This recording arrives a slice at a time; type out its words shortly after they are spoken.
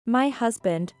My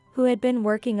husband, who had been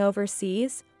working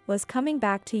overseas, was coming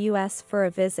back to US for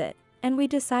a visit, and we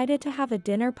decided to have a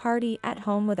dinner party at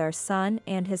home with our son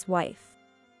and his wife.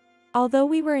 Although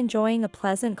we were enjoying a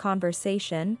pleasant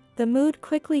conversation, the mood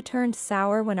quickly turned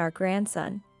sour when our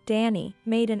grandson, Danny,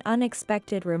 made an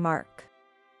unexpected remark.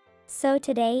 So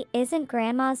today isn't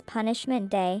Grandma's punishment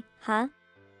day, huh?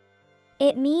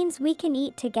 It means we can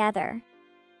eat together.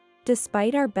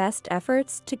 Despite our best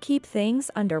efforts to keep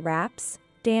things under wraps,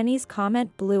 Danny's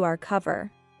comment blew our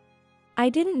cover. I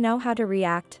didn't know how to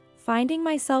react, finding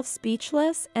myself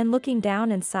speechless and looking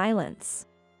down in silence.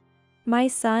 My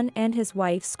son and his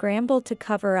wife scrambled to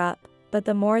cover up, but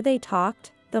the more they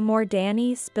talked, the more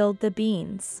Danny spilled the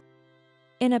beans.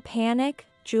 In a panic,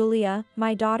 Julia,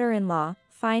 my daughter-in-law,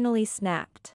 finally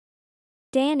snapped.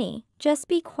 Danny, just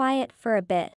be quiet for a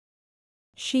bit.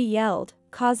 She yelled,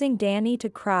 causing Danny to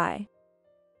cry.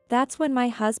 That's when my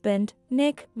husband,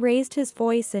 Nick, raised his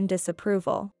voice in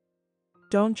disapproval.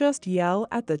 Don't just yell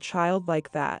at the child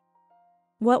like that.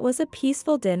 What was a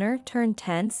peaceful dinner turned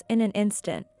tense in an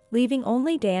instant, leaving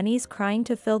only Danny's crying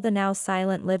to fill the now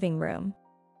silent living room.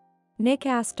 Nick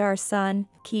asked our son,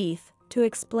 Keith, to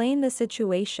explain the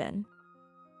situation.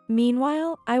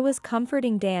 Meanwhile, I was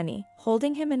comforting Danny,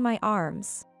 holding him in my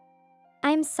arms.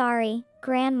 I'm sorry,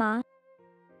 Grandma.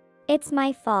 It's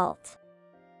my fault.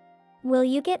 Will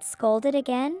you get scolded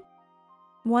again?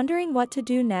 Wondering what to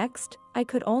do next, I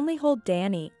could only hold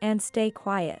Danny and stay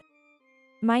quiet.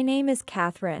 My name is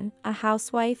Catherine, a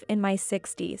housewife in my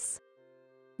 60s.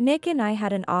 Nick and I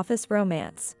had an office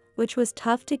romance, which was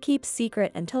tough to keep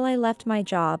secret until I left my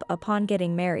job upon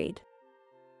getting married.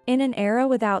 In an era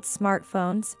without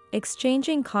smartphones,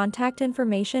 exchanging contact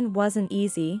information wasn't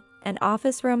easy, and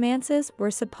office romances were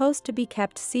supposed to be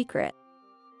kept secret.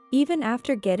 Even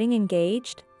after getting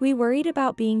engaged, we worried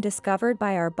about being discovered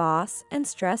by our boss and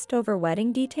stressed over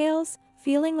wedding details,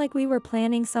 feeling like we were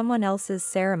planning someone else's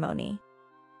ceremony.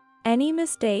 Any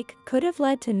mistake could have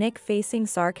led to Nick facing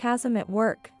sarcasm at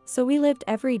work, so we lived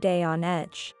every day on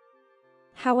edge.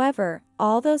 However,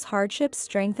 all those hardships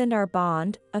strengthened our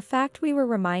bond, a fact we were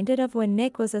reminded of when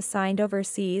Nick was assigned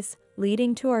overseas,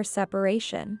 leading to our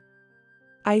separation.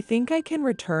 I think I can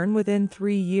return within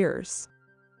 3 years.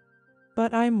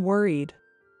 But I'm worried.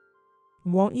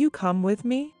 Won't you come with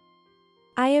me?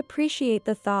 I appreciate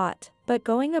the thought, but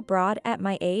going abroad at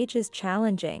my age is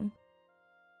challenging.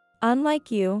 Unlike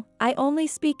you, I only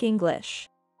speak English.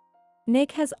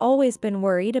 Nick has always been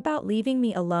worried about leaving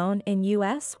me alone in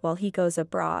US while he goes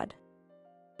abroad.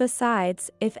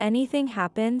 Besides, if anything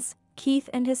happens, Keith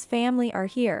and his family are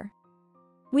here.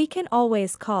 We can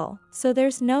always call, so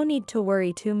there's no need to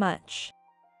worry too much.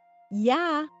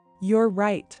 Yeah. You're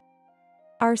right.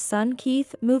 Our son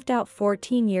Keith moved out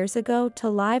 14 years ago to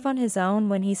live on his own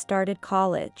when he started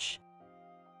college.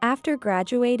 After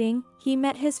graduating, he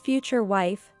met his future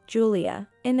wife, Julia,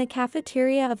 in the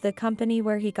cafeteria of the company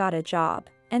where he got a job,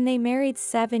 and they married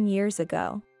 7 years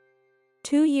ago.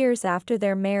 2 years after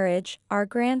their marriage, our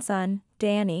grandson,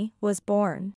 Danny, was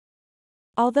born.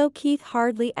 Although Keith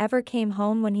hardly ever came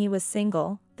home when he was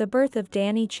single, the birth of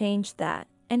Danny changed that,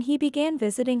 and he began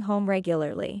visiting home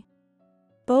regularly.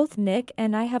 Both Nick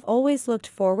and I have always looked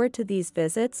forward to these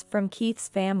visits from Keith's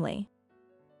family.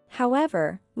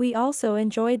 However, we also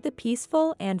enjoyed the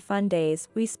peaceful and fun days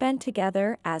we spent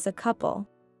together as a couple.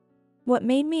 What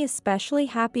made me especially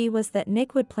happy was that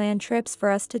Nick would plan trips for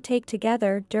us to take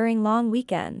together during long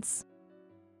weekends.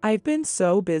 I've been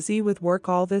so busy with work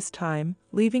all this time,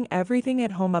 leaving everything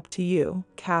at home up to you,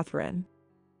 Catherine.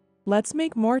 Let's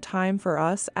make more time for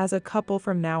us as a couple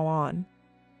from now on.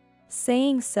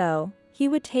 Saying so, he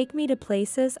would take me to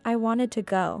places I wanted to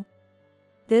go.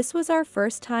 This was our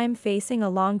first time facing a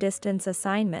long-distance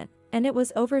assignment, and it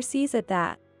was overseas at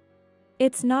that.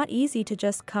 It's not easy to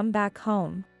just come back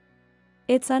home.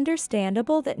 It's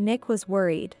understandable that Nick was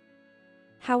worried.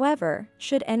 However,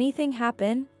 should anything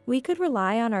happen, we could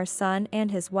rely on our son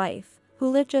and his wife, who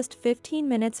live just 15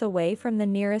 minutes away from the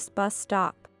nearest bus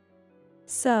stop.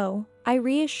 So, I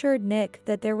reassured Nick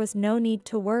that there was no need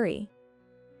to worry.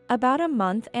 About a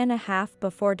month and a half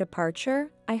before departure,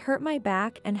 I hurt my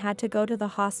back and had to go to the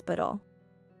hospital.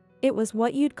 It was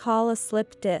what you'd call a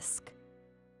slipped disc.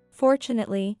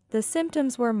 Fortunately, the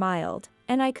symptoms were mild,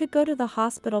 and I could go to the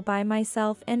hospital by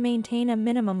myself and maintain a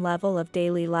minimum level of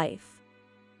daily life.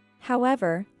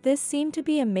 However, this seemed to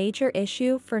be a major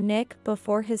issue for Nick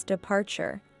before his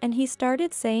departure, and he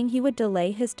started saying he would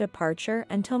delay his departure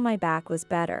until my back was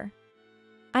better.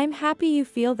 I'm happy you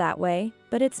feel that way,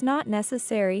 but it's not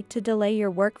necessary to delay your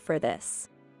work for this.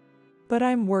 But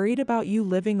I'm worried about you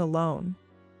living alone.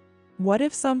 What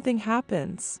if something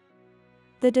happens?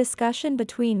 The discussion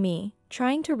between me,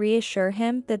 trying to reassure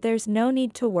him that there's no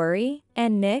need to worry,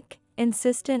 and Nick,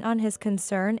 insistent on his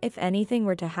concern if anything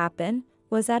were to happen,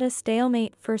 was at a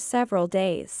stalemate for several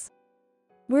days.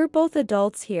 We're both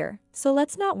adults here, so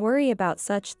let's not worry about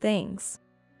such things.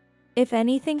 If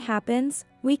anything happens,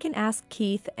 we can ask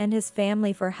Keith and his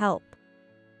family for help.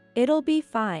 It'll be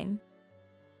fine.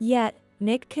 Yet,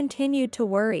 Nick continued to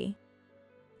worry.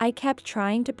 I kept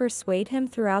trying to persuade him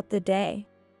throughout the day.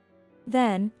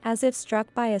 Then, as if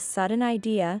struck by a sudden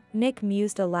idea, Nick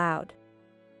mused aloud.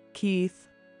 Keith.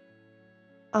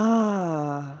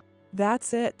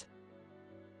 That's it.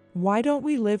 Why don't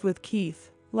we live with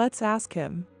Keith? Let's ask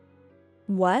him.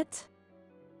 What?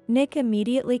 Nick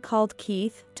immediately called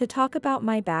Keith to talk about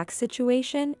my back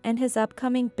situation and his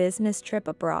upcoming business trip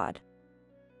abroad.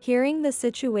 Hearing the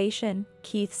situation,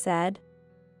 Keith said,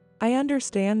 I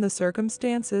understand the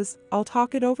circumstances. I'll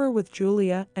talk it over with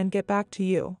Julia and get back to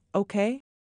you, okay?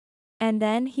 And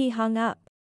then he hung up.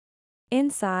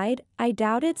 Inside, I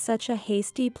doubted such a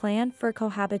hasty plan for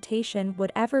cohabitation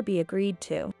would ever be agreed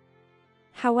to.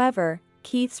 However,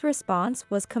 Keith's response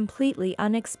was completely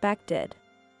unexpected.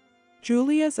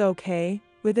 Julia's okay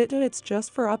with it. It's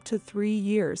just for up to 3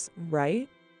 years, right?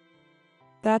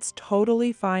 That's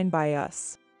totally fine by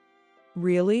us.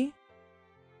 Really?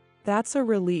 That's a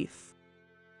relief.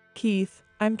 Keith,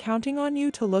 I'm counting on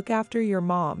you to look after your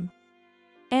mom.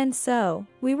 And so,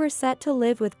 we were set to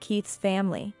live with Keith's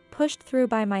family, pushed through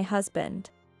by my husband.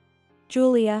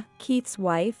 Julia, Keith's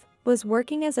wife, was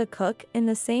working as a cook in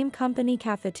the same company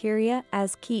cafeteria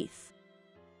as Keith.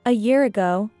 A year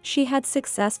ago, she had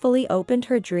successfully opened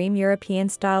her dream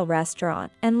European-style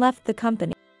restaurant and left the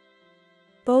company.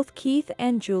 Both Keith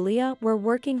and Julia were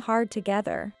working hard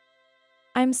together.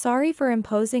 I'm sorry for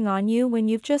imposing on you when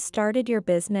you've just started your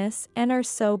business and are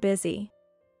so busy.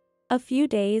 A few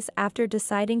days after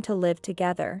deciding to live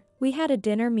together, we had a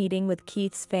dinner meeting with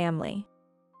Keith's family.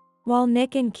 While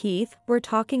Nick and Keith were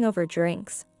talking over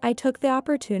drinks, I took the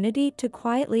opportunity to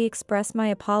quietly express my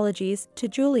apologies to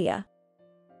Julia.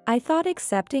 I thought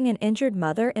accepting an injured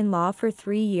mother-in-law for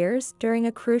 3 years during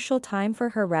a crucial time for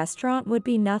her restaurant would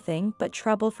be nothing but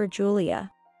trouble for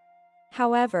Julia.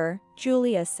 However,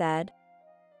 Julia said,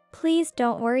 Please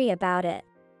don't worry about it.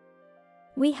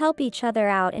 We help each other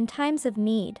out in times of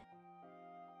need.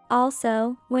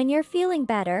 Also, when you're feeling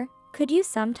better, could you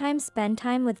sometimes spend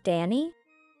time with Danny?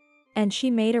 And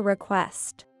she made a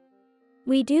request.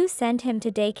 We do send him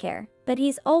to daycare, but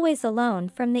he's always alone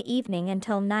from the evening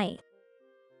until night.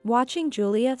 Watching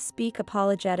Julia speak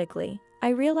apologetically, I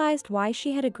realized why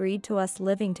she had agreed to us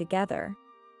living together.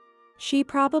 She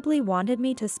probably wanted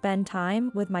me to spend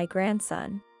time with my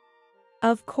grandson.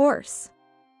 Of course.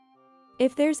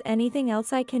 If there's anything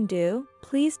else I can do,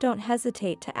 please don't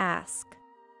hesitate to ask.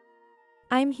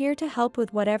 I'm here to help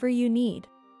with whatever you need.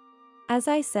 As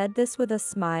I said this with a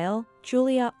smile,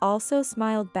 Julia also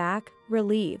smiled back,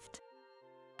 relieved.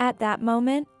 At that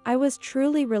moment, I was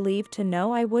truly relieved to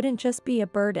know I wouldn't just be a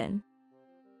burden.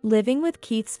 Living with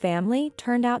Keith's family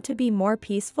turned out to be more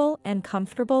peaceful and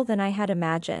comfortable than I had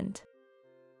imagined.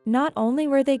 Not only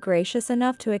were they gracious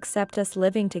enough to accept us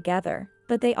living together,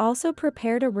 but they also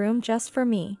prepared a room just for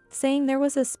me, saying there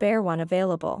was a spare one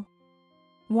available.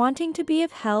 Wanting to be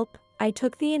of help, I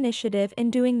took the initiative in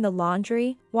doing the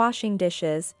laundry, washing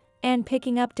dishes, and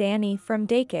picking up Danny from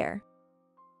daycare.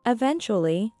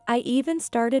 Eventually, I even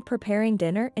started preparing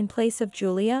dinner in place of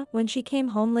Julia when she came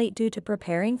home late due to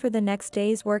preparing for the next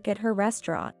day's work at her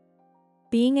restaurant.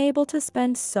 Being able to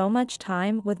spend so much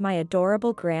time with my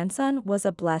adorable grandson was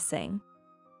a blessing.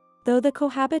 Though the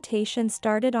cohabitation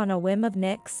started on a whim of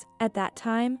Nick's, at that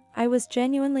time, I was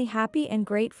genuinely happy and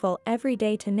grateful every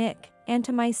day to Nick, and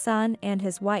to my son and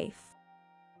his wife.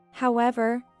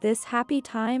 However, this happy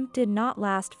time did not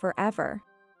last forever.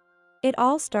 It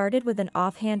all started with an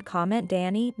offhand comment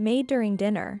Danny made during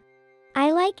dinner.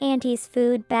 I like Auntie's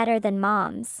food better than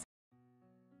Mom's.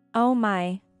 Oh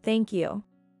my, thank you.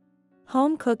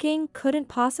 Home cooking couldn't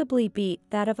possibly beat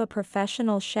that of a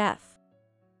professional chef.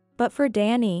 But for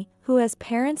Danny, who has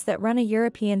parents that run a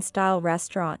European-style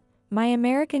restaurant, my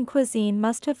American cuisine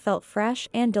must have felt fresh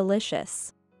and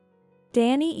delicious.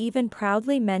 Danny even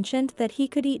proudly mentioned that he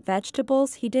could eat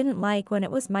vegetables he didn't like when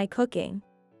it was my cooking.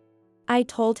 I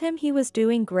told him he was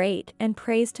doing great and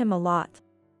praised him a lot.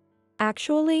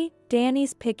 Actually,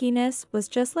 Danny's pickiness was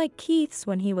just like Keith's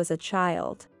when he was a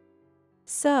child.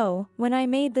 So, when I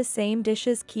made the same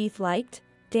dishes Keith liked,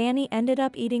 Danny ended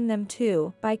up eating them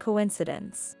too, by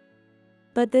coincidence.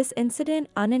 But this incident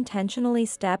unintentionally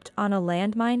stepped on a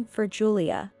landmine for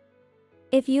Julia.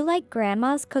 If you like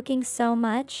Grandma's cooking so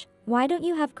much, why don't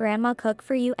you have Grandma cook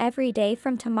for you every day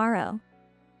from tomorrow?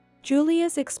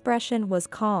 Julia's expression was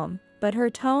calm, but her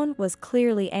tone was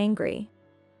clearly angry.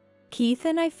 Keith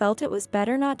and I felt it was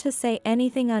better not to say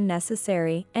anything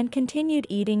unnecessary and continued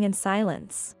eating in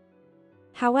silence.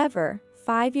 However,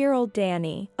 5-year-old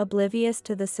Danny, oblivious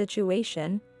to the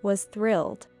situation, was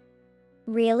thrilled.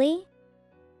 Really?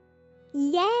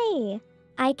 Yay!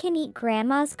 I can eat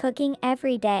Grandma's cooking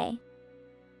every day.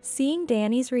 Seeing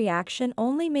Danny's reaction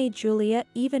only made Julia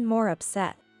even more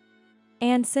upset.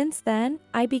 And since then,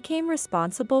 I became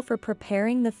responsible for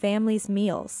preparing the family's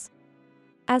meals.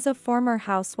 As a former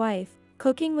housewife,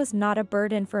 cooking was not a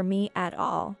burden for me at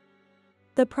all.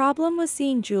 The problem was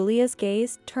seeing Julia's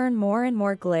gaze turn more and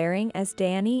more glaring as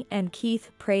Danny and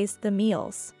Keith praised the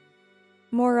meals.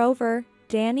 Moreover,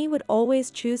 Danny would always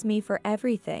choose me for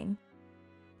everything.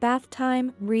 Bath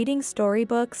time, reading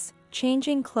storybooks,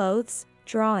 changing clothes,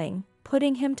 drawing,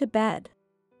 putting him to bed.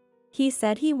 He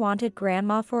said he wanted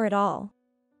Grandma for it all.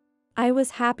 I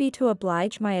was happy to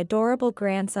oblige my adorable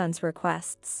grandson's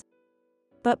requests.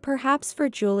 But perhaps for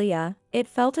Julia, it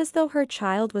felt as though her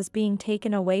child was being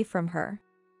taken away from her.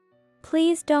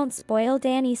 Please don't spoil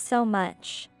Danny so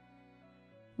much.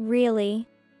 Really?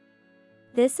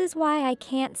 This is why I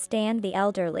can't stand the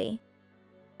elderly.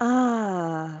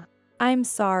 I'm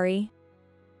sorry.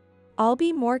 I'll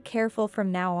be more careful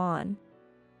from now on.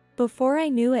 Before I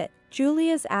knew it,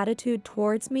 Julia's attitude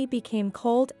towards me became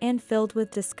cold and filled with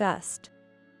disgust.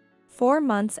 4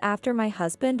 months after my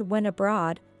husband went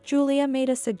abroad, Julia made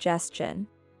a suggestion.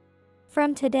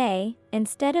 From today,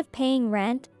 instead of paying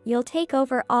rent, you'll take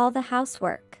over all the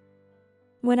housework.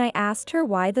 When I asked her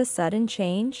why the sudden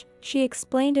change, she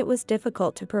explained it was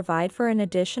difficult to provide for an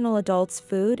additional adult's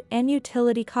food and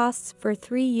utility costs for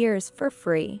 3 years for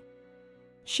free.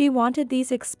 She wanted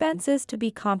these expenses to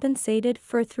be compensated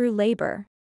for through labor.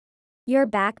 Your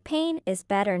back pain is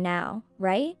better now,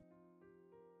 right?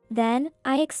 Then,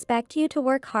 I expect you to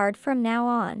work hard from now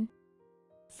on.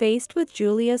 Faced with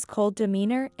Julia's cold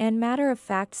demeanor and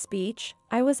matter-of-fact speech,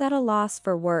 I was at a loss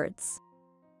for words.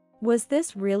 Was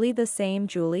this really the same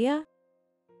Julia?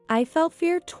 I felt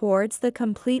fear towards the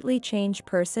completely changed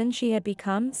person she had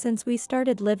become since we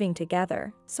started living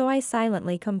together, so I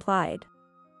silently complied.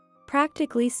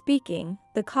 Practically speaking,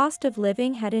 the cost of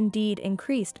living had indeed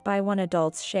increased by one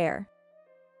adult's share.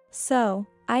 So,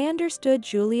 I understood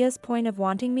Julia's point of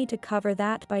wanting me to cover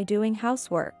that by doing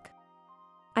housework.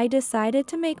 I decided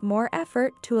to make more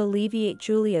effort to alleviate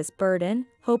Julia's burden,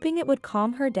 hoping it would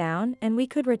calm her down and we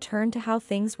could return to how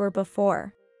things were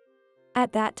before.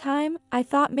 At that time, I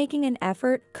thought making an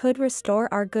effort could restore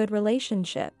our good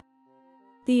relationship.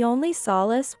 The only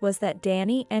solace was that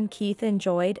Danny and Keith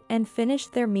enjoyed and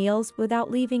finished their meals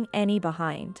without leaving any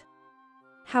behind.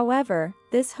 However,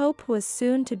 this hope was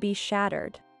soon to be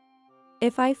shattered.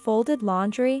 If I folded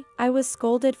laundry, I was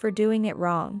scolded for doing it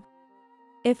wrong.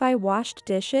 If I washed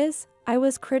dishes, I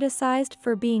was criticized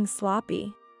for being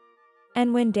sloppy.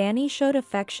 And when Danny showed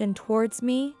affection towards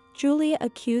me, Julia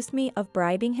accused me of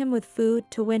bribing him with food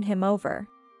to win him over.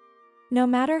 No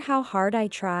matter how hard I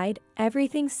tried,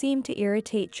 everything seemed to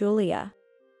irritate Julia.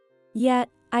 Yet,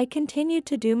 I continued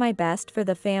to do my best for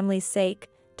the family's sake,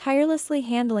 tirelessly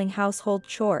handling household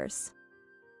chores.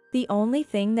 The only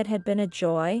thing that had been a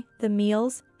joy, the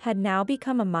meals, had now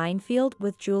become a minefield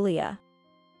with Julia.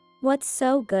 What's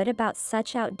so good about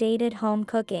such outdated home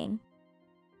cooking?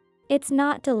 It's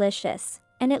not delicious,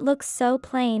 and it looks so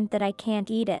plain that I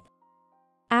can't eat it.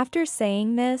 After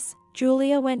saying this,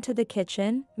 Julia went to the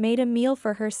kitchen, made a meal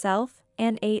for herself,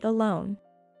 and ate alone.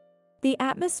 The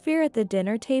atmosphere at the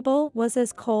dinner table was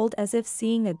as cold as if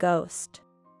seeing a ghost.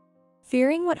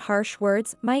 Fearing what harsh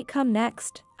words might come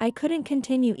next, I couldn't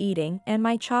continue eating and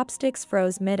my chopsticks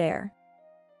froze midair.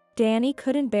 Danny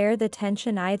couldn't bear the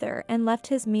tension either and left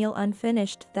his meal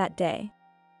unfinished that day.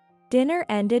 Dinner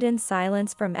ended in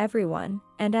silence from everyone,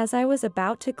 and as I was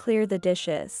about to clear the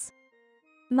dishes,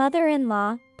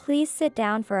 Mother-in-law, please sit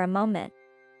down for a moment.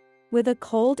 With a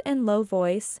cold and low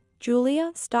voice,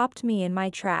 Julia stopped me in my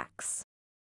tracks.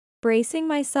 Bracing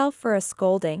myself for a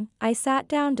scolding, I sat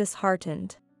down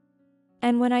disheartened.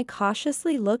 And when I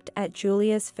cautiously looked at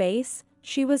Julia's face,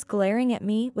 she was glaring at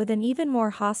me with an even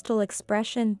more hostile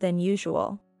expression than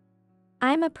usual.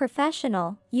 I'm a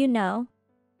professional, you know.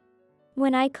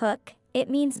 When I cook, it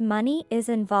means money is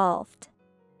involved.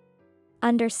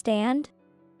 Understand?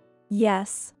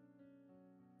 Yes.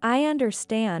 I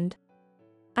understand.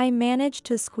 I managed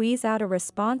to squeeze out a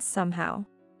response somehow.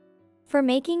 For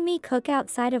making me cook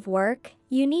outside of work,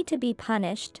 you need to be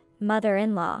punished,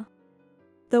 mother-in-law.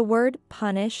 The word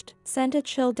punished sent a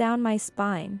chill down my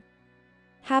spine.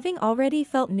 Having already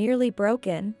felt nearly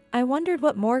broken, I wondered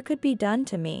what more could be done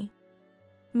to me.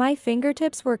 My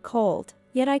fingertips were cold,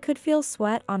 yet I could feel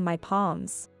sweat on my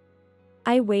palms.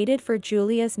 I waited for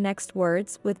Julia's next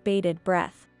words with bated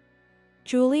breath.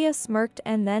 Julia smirked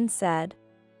and then said,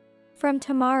 "From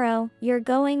tomorrow, you're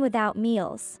going without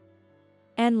meals,"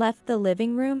 and left the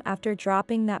living room after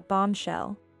dropping that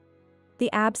bombshell.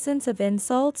 The absence of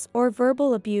insults or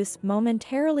verbal abuse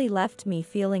momentarily left me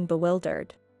feeling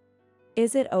bewildered.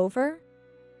 Is it over?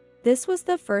 This was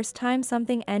the first time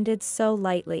something ended so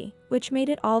lightly, which made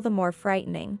it all the more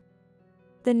frightening.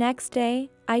 The next day,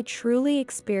 I truly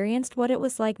experienced what it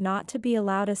was like not to be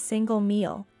allowed a single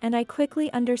meal, and I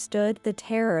quickly understood the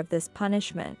terror of this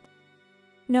punishment.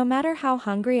 No matter how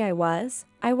hungry I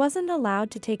wasn't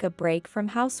allowed to take a break from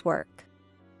housework.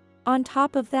 On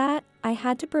top of that, I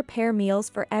had to prepare meals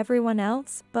for everyone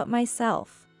else but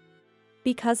myself.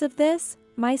 Because of this,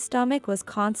 my stomach was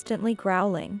constantly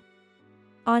growling.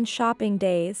 On shopping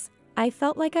days, I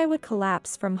felt like I would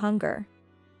collapse from hunger.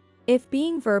 If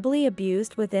being verbally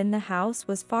abused within the house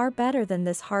was far better than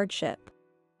this hardship.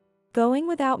 Going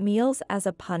without meals as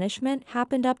a punishment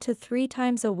happened up to 3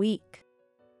 times a week.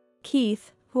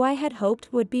 Keith, who I had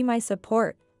hoped would be my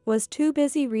support, was too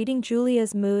busy reading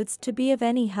Julia's moods to be of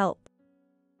any help.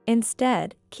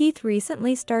 Instead, Keith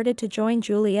recently started to join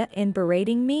Julia in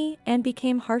berating me and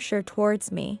became harsher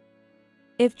towards me.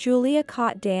 If Julia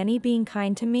caught Danny being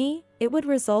kind to me, it would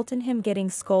result in him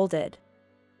getting scolded.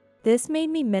 This made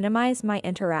me minimize my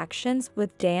interactions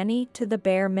with Danny to the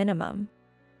bare minimum.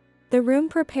 The room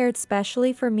prepared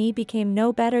specially for me became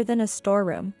no better than a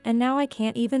storeroom, and now I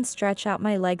can't even stretch out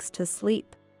my legs to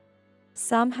sleep.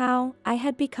 Somehow, I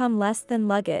had become less than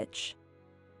luggage.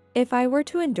 If I were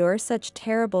to endure such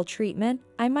terrible treatment,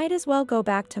 I might as well go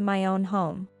back to my own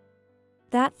home.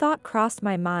 That thought crossed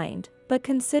my mind, but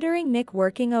considering Nick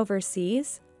working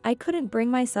overseas, I couldn't bring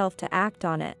myself to act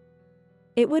on it.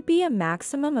 It would be a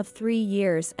maximum of 3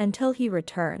 years until he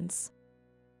returns.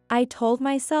 I told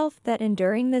myself that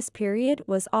enduring this period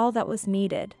was all that was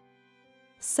needed.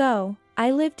 So,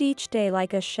 I lived each day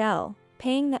like a shell,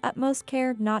 paying the utmost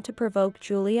care not to provoke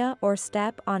Julia or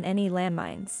step on any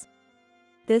landmines.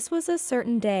 This was a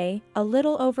certain day, a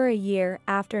little over a year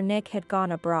after Nick had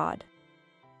gone abroad.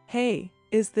 Hey,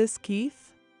 is this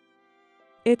Keith?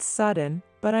 It's sudden,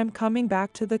 but I'm coming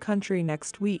back to the country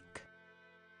next week.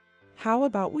 How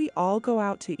about we all go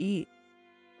out to eat?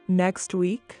 Next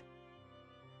week?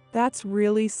 That's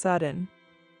really sudden.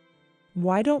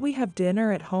 Why don't we have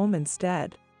dinner at home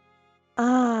instead?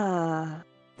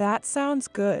 That sounds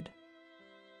good.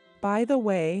 By the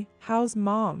way, how's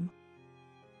Mom?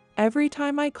 Every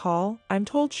time I call, I'm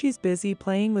told she's busy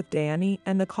playing with Danny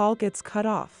and the call gets cut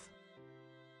off.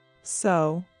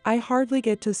 So, I hardly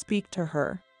get to speak to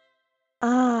her.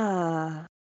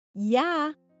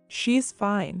 Yeah. She's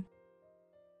fine.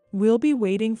 We'll be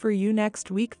waiting for you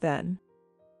next week then.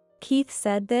 Keith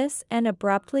said this and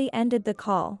abruptly ended the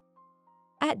call.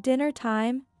 At dinner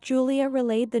time, Julia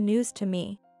relayed the news to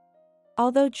me.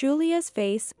 Although Julia's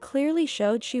face clearly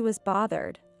showed she was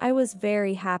bothered, I was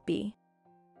very happy.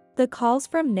 The calls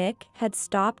from Nick had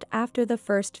stopped after the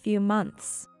first few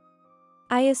months.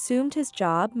 I assumed his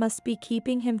job must be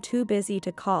keeping him too busy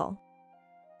to call.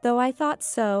 Though I thought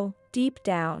so, deep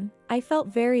down, I felt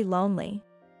very lonely.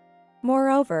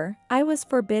 Moreover, I was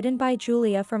forbidden by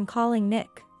Julia from calling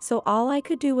Nick, so all I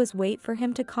could do was wait for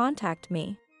him to contact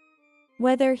me.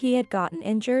 Whether he had gotten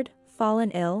injured, fallen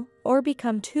ill, or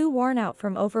become too worn out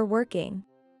from overworking.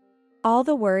 All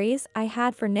the worries I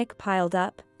had for Nick piled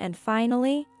up, and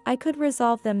finally, I could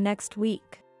resolve them next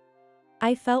week.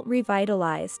 I felt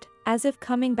revitalized, as if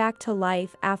coming back to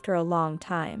life after a long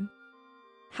time.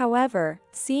 However,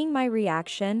 seeing my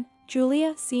reaction,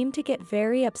 Julia seemed to get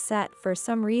very upset for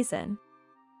some reason.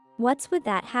 "What's with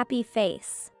that happy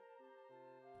face?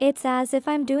 It's as if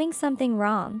I'm doing something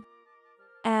wrong."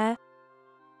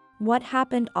 What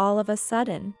happened all of a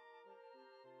sudden?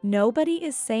 Nobody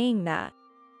is saying that.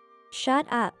 "Shut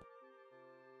up.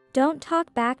 Don't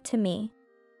talk back to me.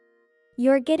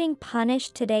 You're getting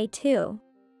punished today too."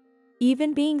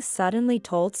 Even being suddenly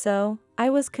told so, I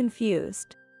was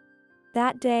confused.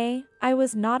 That day, I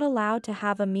was not allowed to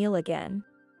have a meal again.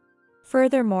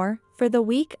 Furthermore, for the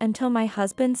week until my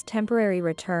husband's temporary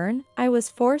return, I was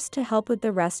forced to help with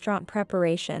the restaurant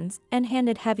preparations and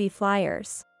handed heavy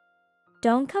flyers.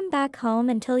 "Don't come back home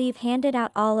until you've handed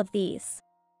out all of these."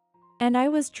 And I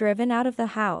was driven out of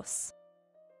the house.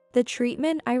 The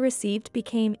treatment I received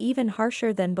became even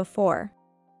harsher than before.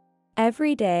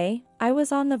 Every day, I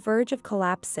was on the verge of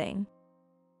collapsing.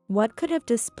 What could have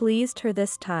displeased her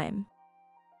this time?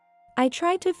 I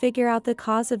tried to figure out the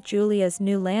cause of Julia's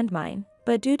new landmine,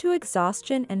 but due to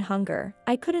exhaustion and hunger,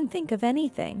 I couldn't think of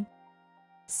anything.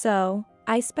 So,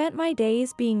 I spent my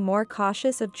days being more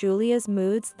cautious of Julia's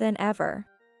moods than ever.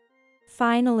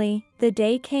 Finally, the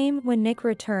day came when Nick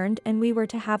returned and we were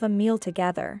to have a meal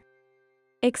together.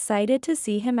 Excited to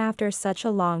see him after such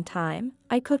a long time,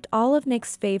 I cooked all of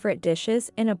Nick's favorite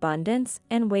dishes in abundance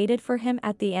and waited for him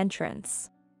at the entrance.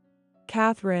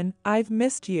 Catherine, I've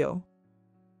missed you.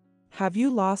 Have you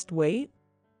lost weight?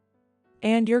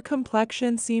 And your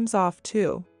complexion seems off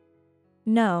too.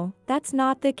 No, that's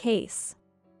not the case.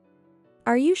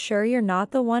 Are you sure you're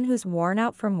not the one who's worn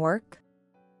out from work?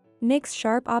 Nick's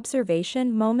sharp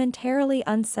observation momentarily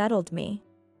unsettled me.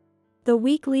 The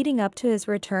week leading up to his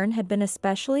return had been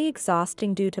especially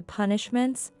exhausting due to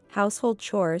punishments, household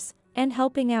chores, and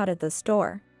helping out at the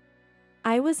store.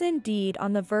 I was indeed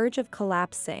on the verge of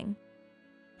collapsing.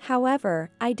 However,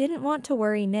 I didn't want to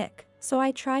worry Nick, so I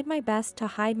tried my best to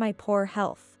hide my poor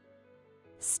health.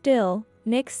 Still,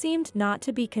 Nick seemed not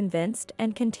to be convinced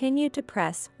and continued to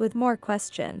press with more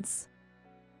questions.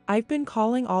 I've been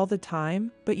calling all the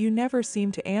time, but you never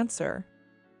seem to answer.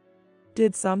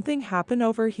 Did something happen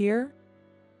over here?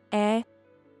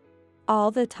 All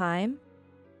the time?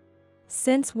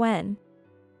 Since when?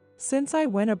 Since I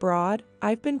went abroad,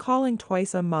 I've been calling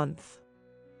twice a month.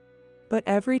 But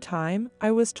every time,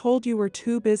 I was told you were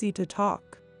too busy to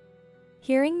talk.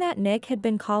 Hearing that Nick had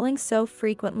been calling so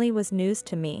frequently was news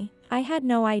to me. I had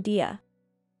no idea.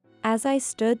 As I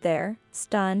stood there,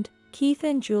 stunned, Keith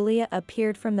and Julia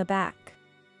appeared from the back.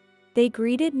 They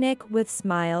greeted Nick with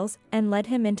smiles and led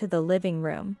him into the living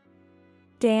room.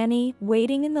 Danny,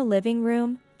 waiting in the living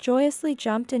room, joyously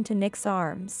jumped into Nick's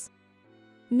arms.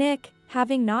 Nick,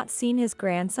 having not seen his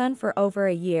grandson for over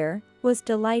a year, was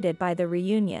delighted by the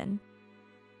reunion.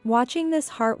 Watching this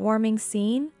heartwarming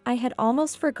scene, I had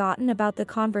almost forgotten about the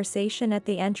conversation at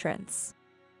the entrance.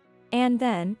 And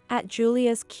then, at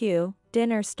Julia's cue,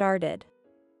 dinner started.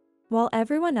 While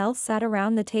everyone else sat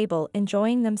around the table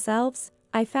enjoying themselves,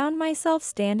 I found myself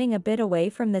standing a bit away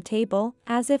from the table,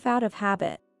 as if out of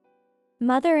habit.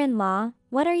 Mother-in-law,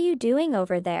 what are you doing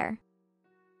over there?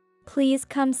 Please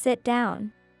come sit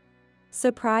down.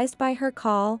 Surprised by her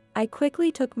call, I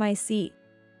quickly took my seat.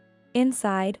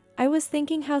 Inside, I was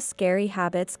thinking how scary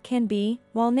habits can be,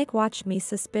 while Nick watched me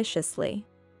suspiciously.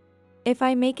 If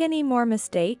I make any more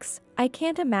mistakes, I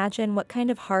can't imagine what kind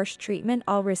of harsh treatment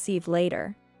I'll receive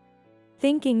later.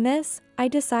 Thinking this, I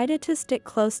decided to stick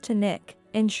close to Nick,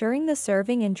 ensuring the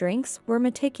serving and drinks were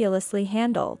meticulously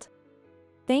handled.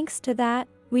 Thanks to that,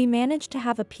 we managed to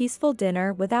have a peaceful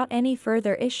dinner without any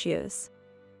further issues.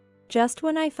 Just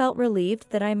when I felt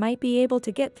relieved that I might be able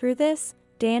to get through this,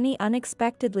 Danny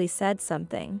unexpectedly said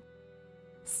something.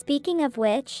 Speaking of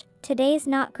which, today's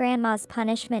not Grandma's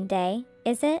punishment day,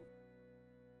 is it?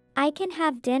 I can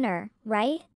have dinner,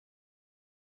 right?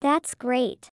 That's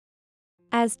great.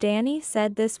 As Danny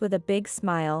said this with a big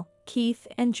smile, Keith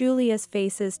and Julia's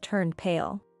faces turned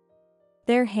pale.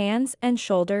 Their hands and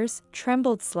shoulders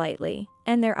trembled slightly,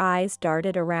 and their eyes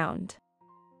darted around.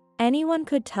 Anyone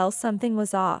could tell something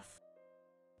was off.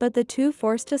 But the two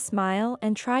forced a smile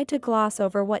and tried to gloss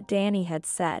over what Danny had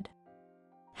said.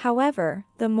 However,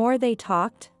 the more they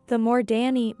talked, the more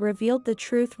Danny revealed the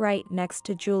truth right next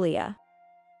to Julia.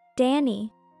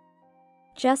 Danny,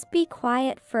 just be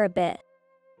quiet for a bit.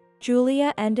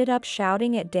 Julia ended up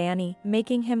shouting at Danny,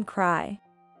 making him cry.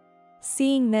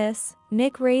 Seeing this,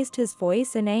 Nick raised his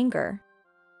voice in anger.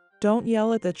 Don't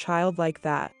yell at the child like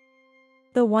that.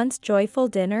 The once joyful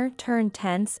dinner turned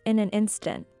tense in an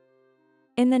instant.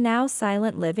 In the now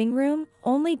silent living room,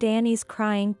 only Danny's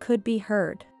crying could be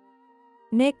heard.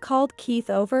 Nick called Keith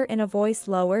over in a voice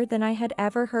lower than I had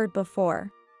ever heard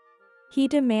before. He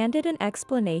demanded an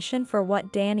explanation for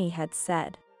what Danny had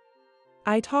said.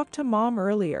 I talked to Mom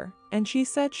earlier, and she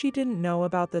said she didn't know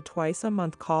about the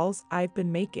twice-a-month calls I've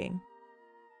been making.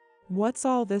 What's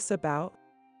all this about?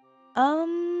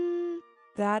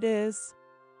 That is...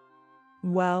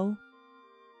 well...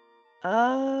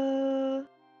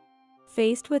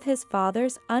 Faced with his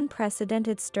father's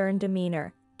unprecedented stern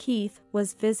demeanor, Keith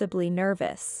was visibly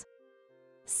nervous.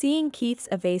 Seeing Keith's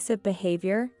evasive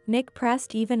behavior, Nick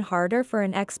pressed even harder for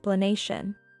an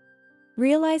explanation.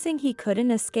 Realizing he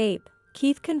couldn't escape,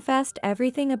 Keith confessed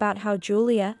everything about how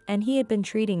Julia and he had been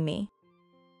treating me.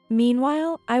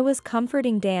 Meanwhile, I was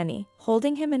comforting Danny,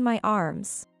 holding him in my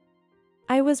arms.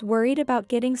 I was worried about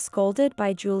getting scolded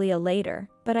by Julia later,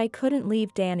 but I couldn't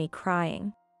leave Danny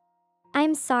crying.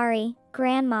 I'm sorry,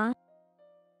 Grandma.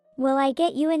 Will I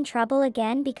get you in trouble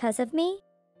again because of me?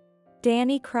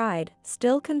 Danny cried,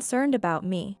 still concerned about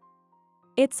me.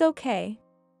 It's okay.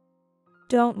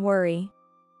 Don't worry.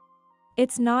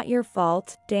 It's not your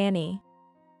fault, Danny.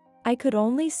 I could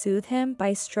only soothe him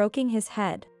by stroking his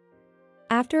head.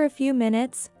 After a few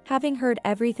minutes, having heard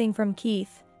everything from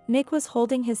Keith, Nick was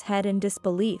holding his head in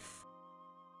disbelief.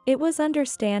 It was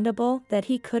understandable that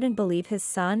he couldn't believe his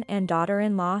son and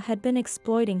daughter-in-law had been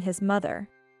exploiting his mother.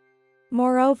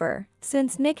 Moreover,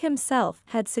 since Nick himself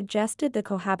had suggested the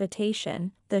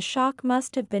cohabitation, the shock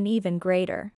must have been even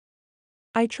greater.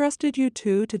 I trusted you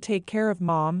two to take care of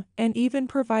Mom and even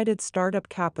provided startup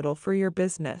capital for your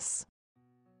business.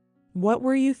 What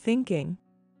were you thinking?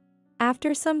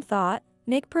 After some thought,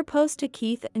 Nick proposed to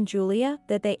Keith and Julia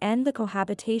that they end the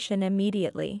cohabitation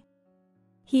immediately.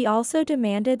 He also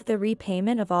demanded the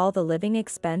repayment of all the living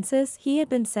expenses he had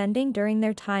been sending during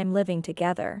their time living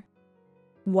together.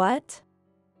 What?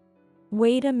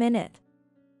 Wait a minute.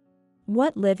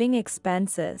 What living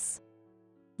expenses?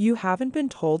 You haven't been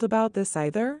told about this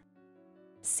either?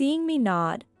 Seeing me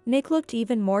nod, Nick looked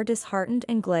even more disheartened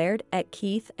and glared at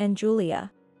Keith and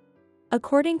Julia.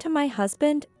 According to my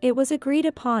husband, it was agreed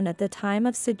upon at the time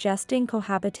of suggesting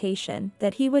cohabitation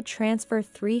that he would transfer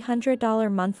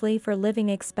 $300 monthly for living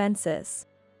expenses,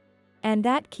 and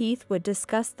that Keith would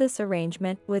discuss this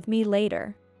arrangement with me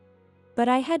later. But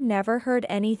I had never heard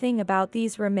anything about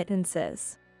these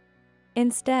remittances.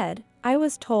 Instead, I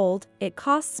was told it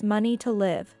costs money to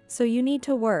live, so you need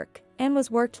to work, and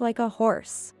was worked like a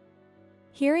horse.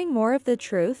 Hearing more of the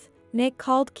truth, Nick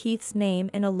called Keith's name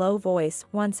in a low voice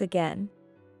once again.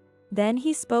 Then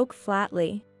he spoke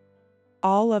flatly.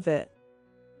 All of it.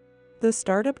 The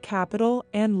startup capital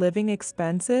and living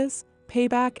expenses, pay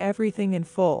back everything in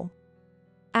full.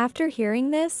 After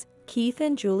hearing this, Keith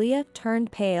and Julia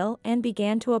turned pale and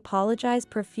began to apologize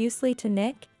profusely to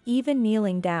Nick, even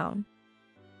kneeling down.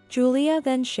 Julia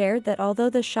then shared that although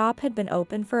the shop had been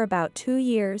open for about 2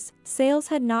 years, sales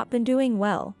had not been doing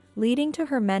well, leading to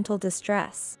her mental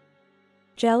distress.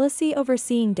 Jealousy over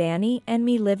seeing Danny and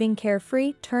me living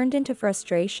carefree turned into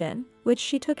frustration, which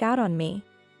she took out on me.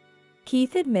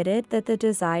 Keith admitted that the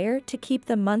desire to keep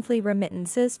the monthly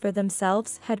remittances for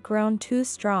themselves had grown too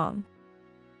strong.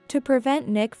 To prevent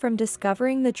Nick from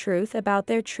discovering the truth about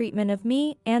their treatment of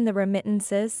me and the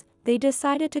remittances, they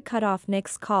decided to cut off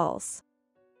Nick's calls.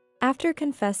 After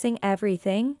confessing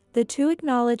everything, the two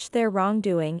acknowledged their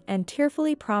wrongdoing and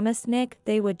tearfully promised Nick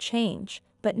they would change,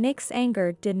 but Nick's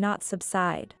anger did not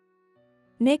subside.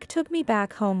 Nick took me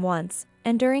back home once,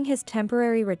 and during his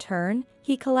temporary return,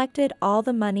 he collected all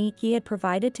the money he had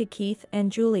provided to Keith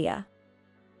and Julia.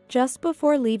 Just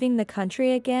before leaving the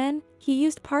country again, he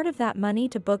used part of that money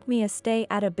to book me a stay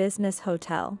at a business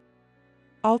hotel.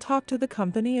 I'll talk to the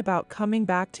company about coming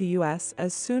back to US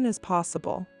as soon as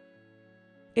possible.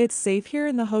 It's safe here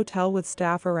in the hotel with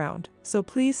staff around, so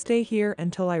please stay here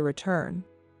until I return.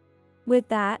 With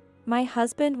that, my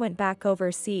husband went back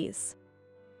overseas.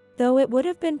 Though it would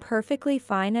have been perfectly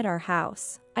fine at our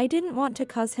house, I didn't want to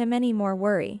cause him any more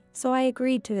worry, so I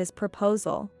agreed to his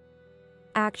proposal.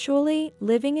 Actually,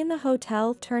 living in the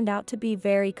hotel turned out to be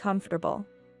very comfortable.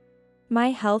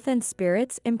 My health and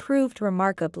spirits improved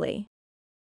remarkably.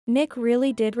 Nick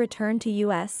really did return to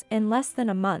US in less than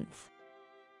a month.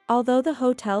 Although the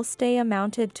hotel stay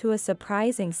amounted to a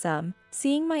surprising sum,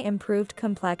 seeing my improved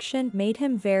complexion made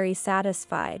him very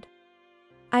satisfied.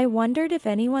 I wondered if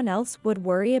anyone else would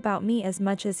worry about me as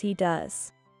much as he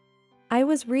does. I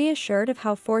was reassured of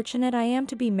how fortunate I am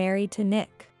to be married to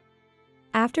Nick.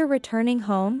 After returning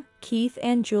home, Keith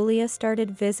and Julia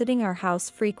started visiting our house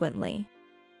frequently.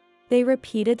 They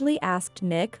repeatedly asked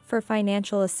Nick for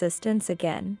financial assistance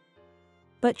again.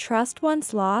 But trust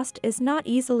once lost is not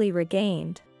easily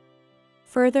regained.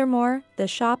 Furthermore, the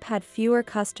shop had fewer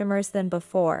customers than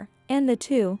before, and the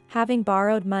two, having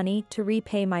borrowed money to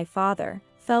repay my father,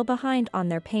 fell behind on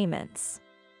their payments.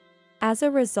 As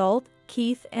a result,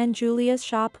 Keith and Julia's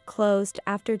shop closed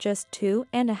after just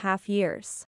 2.5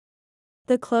 years.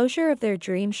 The closure of their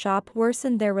dream shop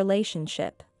worsened their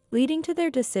relationship, leading to their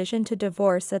decision to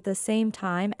divorce at the same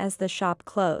time as the shop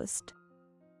closed.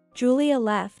 Julia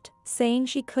left, saying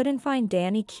she couldn't find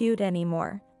Danny cute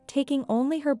anymore, taking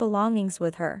only her belongings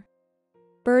with her.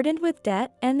 Burdened with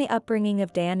debt and the upbringing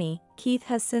of Danny, Keith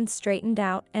has since straightened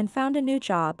out and found a new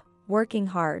job, working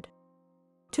hard.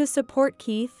 To support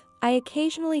Keith, I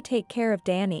occasionally take care of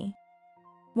Danny.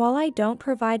 While I don't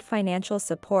provide financial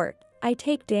support, I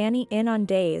take Danny in on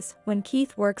days when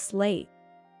Keith works late.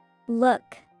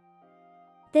 Look.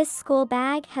 This school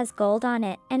bag has gold on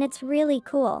it and it's really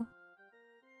cool.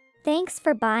 Thanks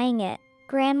for buying it,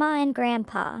 Grandma and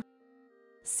Grandpa.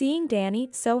 Seeing Danny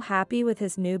so happy with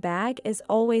his new bag is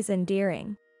always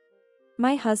endearing.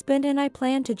 My husband and I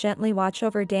plan to gently watch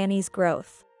over Danny's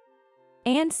growth.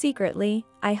 And secretly,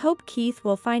 I hope Keith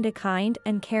will find a kind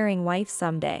and caring wife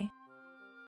someday.